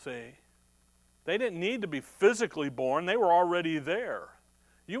 See? They didn't need to be physically born. They were already there.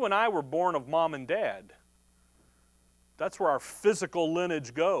 You and I were born of mom and dad. That's where our physical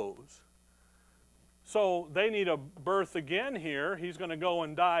lineage goes. So they need a birth again here. He's going to go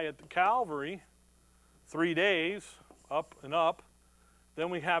and die at the Calvary. 3 days, up and up. Then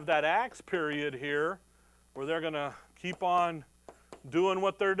we have that Acts period here where they're going to keep on doing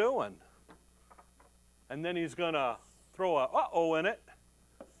what they're doing. And then he's going to throw a uh-oh in it,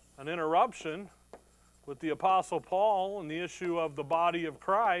 an interruption with the Apostle Paul and the issue of the body of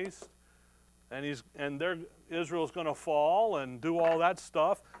Christ. And Israel's going to fall and do all that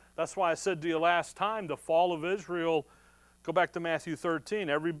stuff. That's why I said to you last time, the fall of Israel, go back to Matthew 13.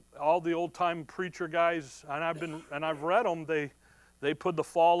 All the old-time preacher guys, and I've read them, they put the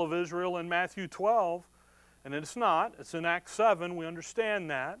fall of Israel in Matthew 12, and it's not. It's in Acts 7. We understand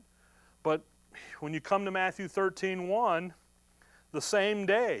that. But when you come to Matthew 13:1, the same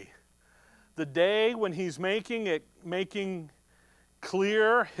day, the day when he's making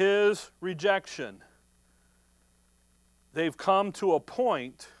clear his rejection, they've come to a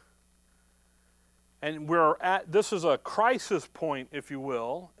point, and this is a crisis point, if you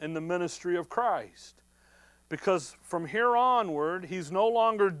will, in the ministry of Christ. Because from here onward, he's no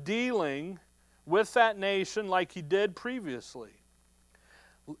longer dealing with that nation like he did previously.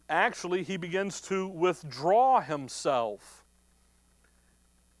 Actually, he begins to withdraw himself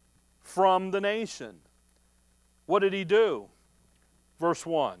from the nation. What did he do? Verse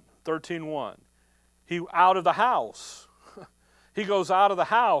 1, 13:1. He out of the house. He goes out of the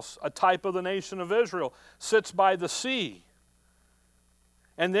house, a type of the nation of Israel, sits by the sea.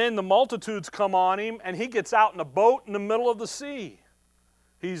 And then the multitudes come on him, and he gets out in a boat in the middle of the sea.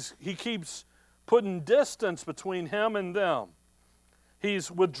 He keeps putting distance between him and them. He's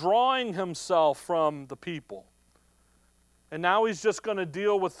withdrawing himself from the people. And now he's just going to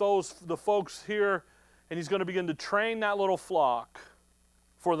deal with the folks here, and he's going to begin to train that little flock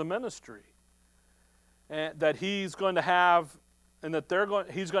for the ministry. And that he's going to have, and that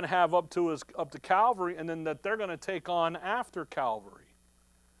he's going to have up to Calvary, and then that they're going to take on after Calvary.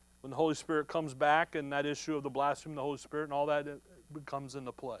 When the Holy Spirit comes back, and that issue of the blasphemy of the Holy Spirit and all that, it comes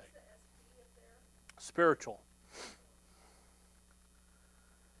into play. Spiritual.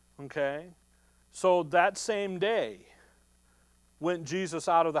 Okay? So that same day went Jesus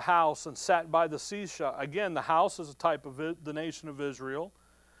out of the house and sat by the seashore. Again, the house is a type of the nation of Israel.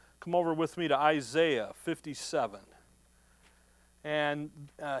 Come over with me to Isaiah 57. And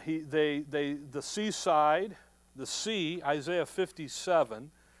the seaside, the sea, Isaiah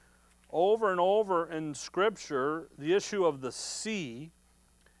 57, over and over in Scripture, the issue of the sea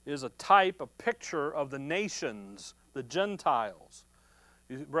is a type, a picture of the nations, the Gentiles.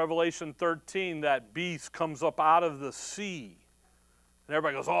 Revelation 13, that beast comes up out of the sea. And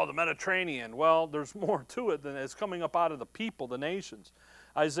everybody goes, oh, the Mediterranean. Well, there's more to it than it's coming up out of the people, the nations.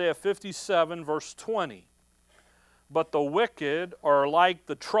 Isaiah 57, verse 20. But the wicked are like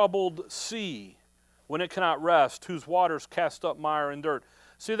the troubled sea, when it cannot rest, whose waters cast up mire and dirt.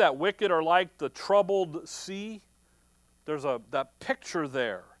 See that wicked are like the troubled sea? There's that picture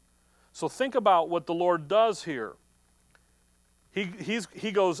there. So think about what the Lord does here.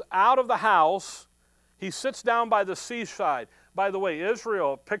 He goes out of the house. He sits down by the seaside. By the way,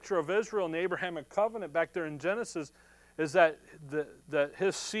 Israel, a picture of Israel in the Abrahamic covenant back there in Genesis, is that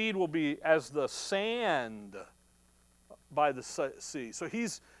his seed will be as the sand by the sea. So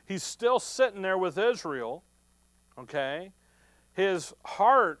he's still sitting there with Israel, okay? His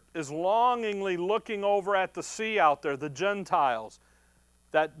heart is longingly looking over at the sea out there, the Gentiles,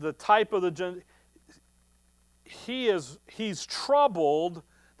 that the type of the Gentiles. He's troubled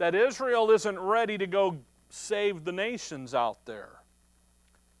that Israel isn't ready to go save the nations out there.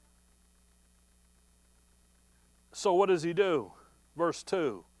 So what does he do? Verse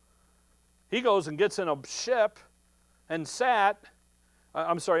 2. He goes and gets in a ship and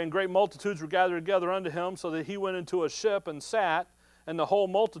and great multitudes were gathered together unto him, so that he went into a ship and sat, and the whole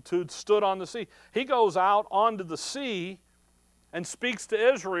multitude stood on the sea. He goes out onto the sea and speaks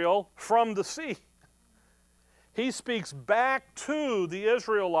to Israel from the sea. He speaks back to the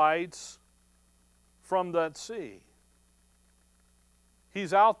Israelites from that sea.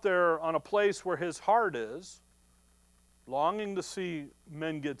 He's out there on a place where his heart is, longing to see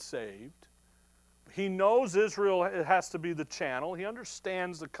men get saved. He knows Israel has to be the channel. He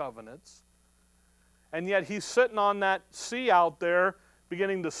understands the covenants. And yet he's sitting on that sea out there,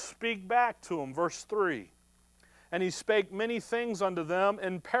 beginning to speak back to them. Verse 3. And he spake many things unto them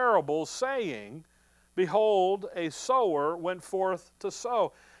in parables, saying, Behold, a sower went forth to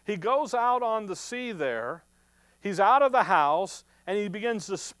sow. He goes out on the sea there. He's out of the house, and he begins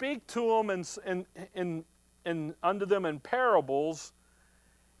to speak to them and unto them in parables.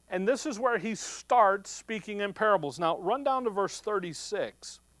 And this is where he starts speaking in parables. Now, run down to verse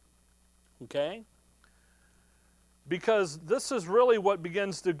 36. Okay? Because this is really what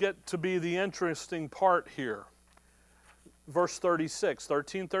begins to get to be the interesting part here. Verse 36,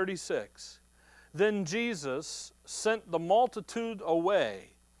 13:36. Then Jesus sent the multitude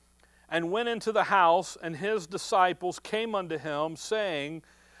away, and went into the house, and his disciples came unto him, saying,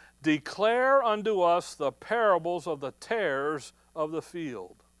 Declare unto us the parables of the tares of the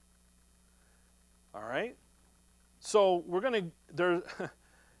field. All right? So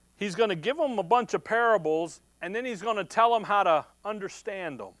he's going to give them a bunch of parables, and then he's going to tell them how to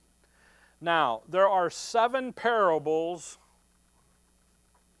understand them. Now, there are 7 parables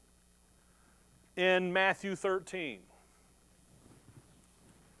in Matthew 13.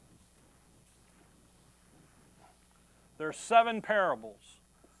 There are 7 parables.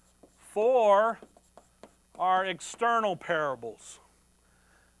 4 are external parables,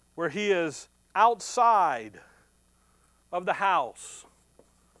 where he is outside of the house.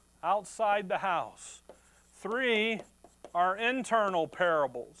 Outside the house. 3 are internal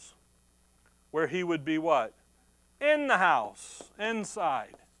parables, where he would be what? In the house,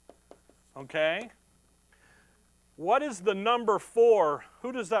 inside. Okay? What is the number 4?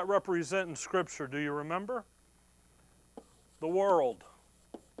 Who does that represent in Scripture? Do you remember? The world.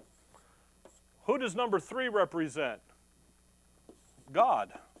 Who does number 3 represent?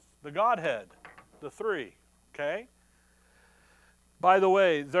 God, the Godhead, the 3, okay? By the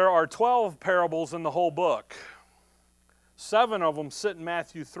way, there are 12 parables in the whole book. 7 of them sit in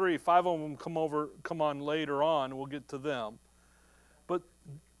Matthew 3. 5 of them come on later on. We'll get to them. But,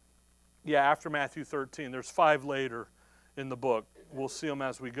 yeah, after Matthew 13. There's 5 later in the book. We'll see them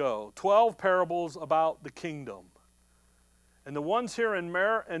as we go. 12 parables about the kingdom. And the ones here in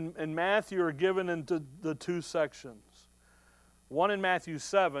Matthew are given into the 2 sections. One in Matthew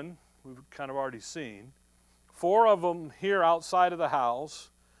 7, we've kind of already seen. 4 of them here outside of the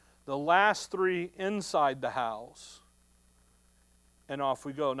house. The last 3 inside the house. And off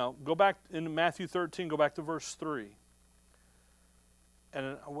we go. Now, go back in Matthew 13, go back to verse 3.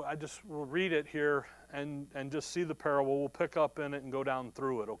 And I just will read it here and just see the parable. We'll pick up in it and go down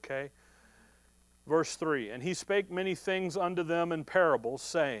through it, okay? Verse 3, and he spake many things unto them in parables,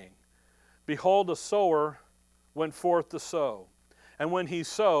 saying, Behold, a sower went forth to sow. And when he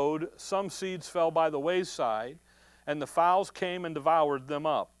sowed, some seeds fell by the wayside, and the fowls came and devoured them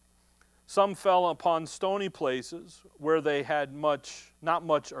up. Some fell upon stony places, where they had not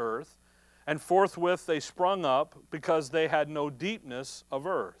much earth, and forthwith they sprung up, because they had no deepness of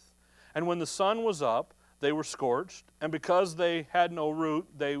earth. And when the sun was up, they were scorched, and because they had no root,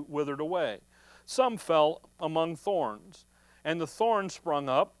 they withered away. Some fell among thorns, and the thorns sprung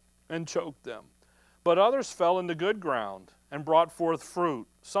up and choked them. But others fell into good ground, and brought forth fruit,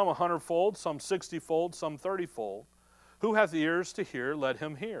 some 100-fold, some 60-fold, some 30-fold. Who hath ears to hear, let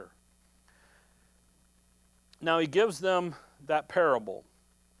him hear. Now he gives them that parable.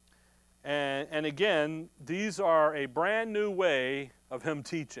 And again, these are a brand new way of him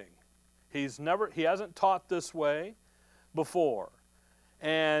teaching. He hasn't taught this way before.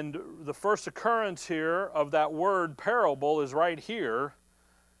 And the first occurrence here of that word parable is right here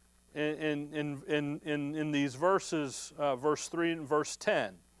in these verses, verse 3 and verse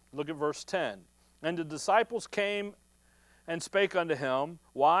 10. Look at verse 10. And the disciples came and spake unto him,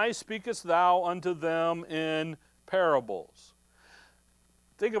 Why speakest thou unto them in parables?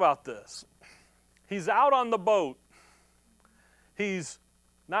 Think about this. He's out on the boat. He's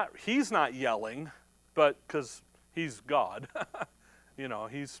not yelling, but because he's God. You know,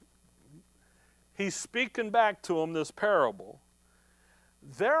 he's speaking back to them this parable.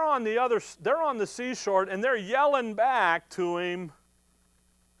 They're on the seashore, and they're yelling back to him,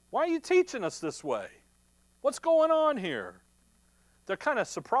 Why are you teaching us this way? What's going on here? They're kind of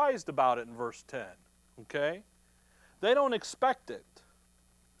surprised about it in verse 10, okay? They don't expect it.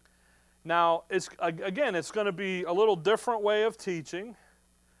 Now, it's going to be a little different way of teaching.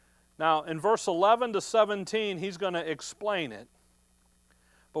 Now, in verse 11 to 17, he's going to explain it.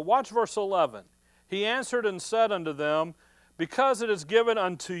 But watch verse 11. He answered and said unto them, Because it is given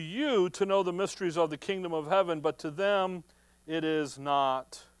unto you to know the mysteries of the kingdom of heaven, but to them it is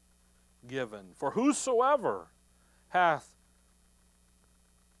not given. For whosoever hath,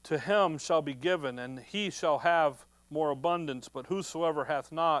 to him shall be given, and he shall have more abundance. But whosoever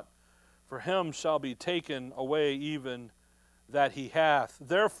hath not, for him shall be taken away even that he hath.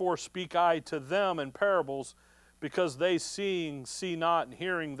 Therefore speak I to them in parables, because they seeing see not, and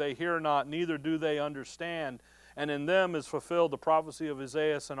hearing they hear not, neither do they understand. And in them is fulfilled the prophecy of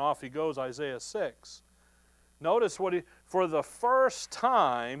Isaiah, and off he goes, Isaiah 6. Notice for the first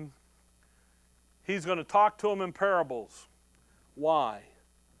time, he's going to talk to them in parables. Why?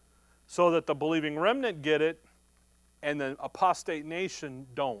 So that the believing remnant get it, and the apostate nation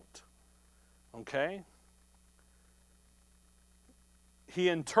don't. Okay? He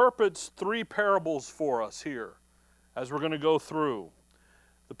interprets 3 parables for us here, as we're going to go through.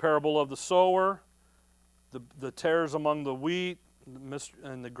 The parable of the sower, the tares among the wheat,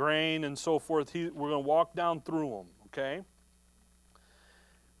 and the grain, and so forth. We're going to walk down through them, okay?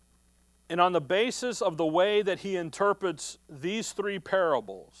 And on the basis of the way that he interprets these 3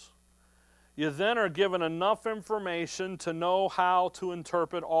 parables, you then are given enough information to know how to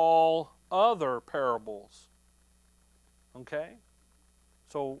interpret all other parables. Okay?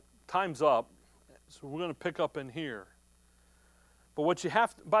 So time's up. So we're going to pick up in here. But what you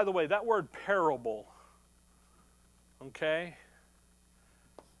have to, by the way, that word parable, okay?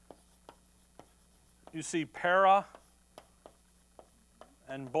 You see para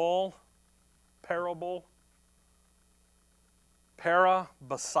and bull, parable. Para,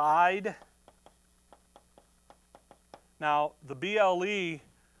 beside. Now, the BLE,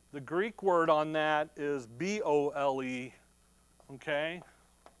 the Greek word on that is B-O-L-E, okay?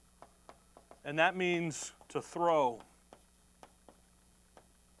 And that means to throw.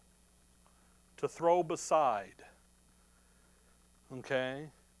 To throw beside. Okay?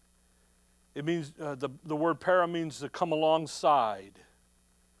 It means, the word para means to come alongside.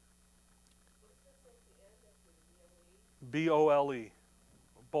 B-O-L-E.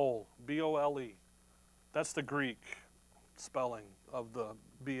 Bowl. B-O-L-E. That's the Greek spelling of the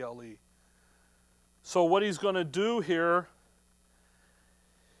B-L-E. So what he's going to do here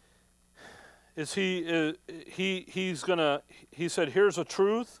is he said, here's a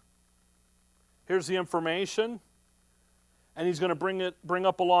truth, here's the information, and he's going to bring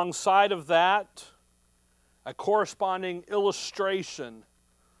up alongside of that a corresponding illustration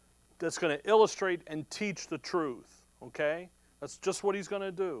that's going to illustrate and teach the truth, okay? That's just what he's going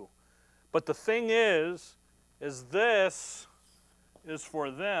to do. But the thing is this is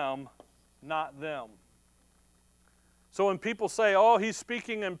for them, not them. So when people say, oh, he's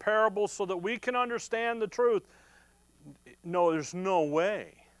speaking in parables so that we can understand the truth, no, there's no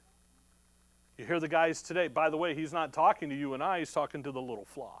way. You hear the guys today, by the way, he's not talking to you and I, he's talking to the little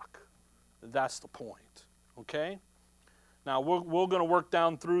flock. That's the point, okay? Now, we're going to work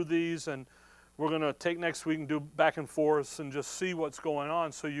down through these, and we're going to take next week and do back and forth and just see what's going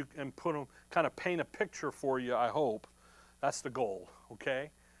on so you can put them, kind of paint a picture for you, I hope. That's the goal, okay?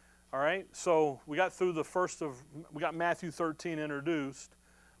 All right, so we got through we got Matthew 13 introduced.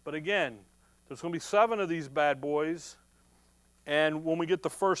 But again, there's going to be 7 of these bad boys. And when we get the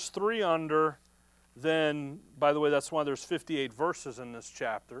first 3 under, then, by the way, that's why there's 58 verses in this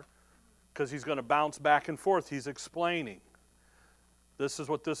chapter, because he's going to bounce back and forth. He's explaining. This is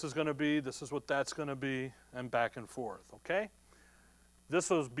what this is going to be, this is what that's going to be, and back and forth, okay? This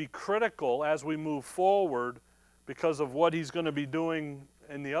will be critical as we move forward because of what he's going to be doing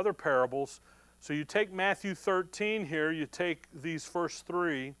in the other parables. So you take Matthew 13 here, you take these first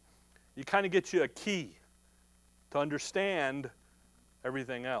 3, you kind of get you a key to understand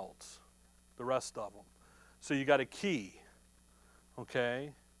everything else, the rest of them. So you got a key,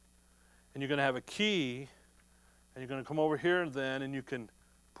 okay? And you're going to have a key, and you're going to come over here then, and you can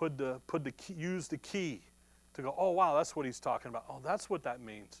put the key, use the key to go, oh, wow, that's what he's talking about. Oh, that's what that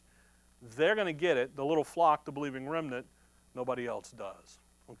means. They're going to get it, the little flock, the believing remnant. Nobody else does.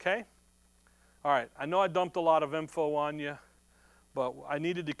 Okay? All right. I know I dumped a lot of info on you, but I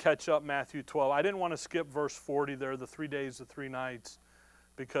needed to catch up Matthew 12. I didn't want to skip verse 40 there, the 3 days, the 3 nights,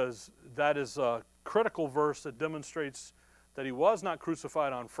 because that is a critical verse that demonstrates that he was not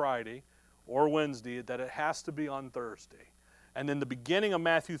crucified on Friday or Wednesday, that it has to be on Thursday. And in the beginning of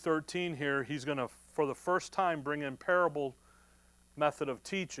Matthew 13 here, he's going to, for the first time, bring in parable method of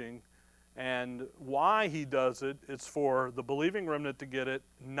teaching. And why he does it, it's for the believing remnant to get it,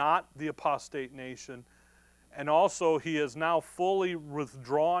 not the apostate nation. And also, he has now fully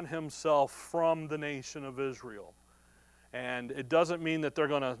withdrawn himself from the nation of Israel. And it doesn't mean that they're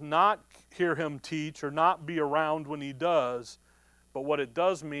going to not hear him teach or not be around when he does. But what it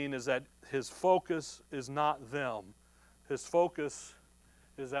does mean is that his focus is not them. His focus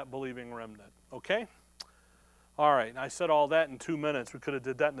is that believing remnant. Okay? All right, and I said all that in 2 minutes. We could have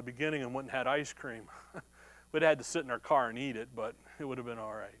did that in the beginning and went and had ice cream. We'd have had to sit in our car and eat it, but it would have been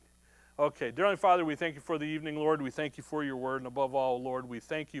all right. Okay, dear Heavenly Father, we thank you for the evening, Lord. We thank you for your word, and above all, Lord, we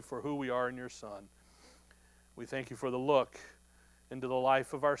thank you for who we are in your Son. We thank you for the look into the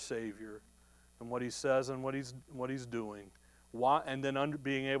life of our Savior and what he says and what he's doing. Why, and then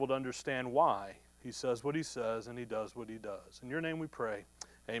being able to understand why he says what he says and he does what he does. In your name we pray,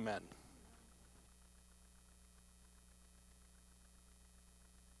 amen.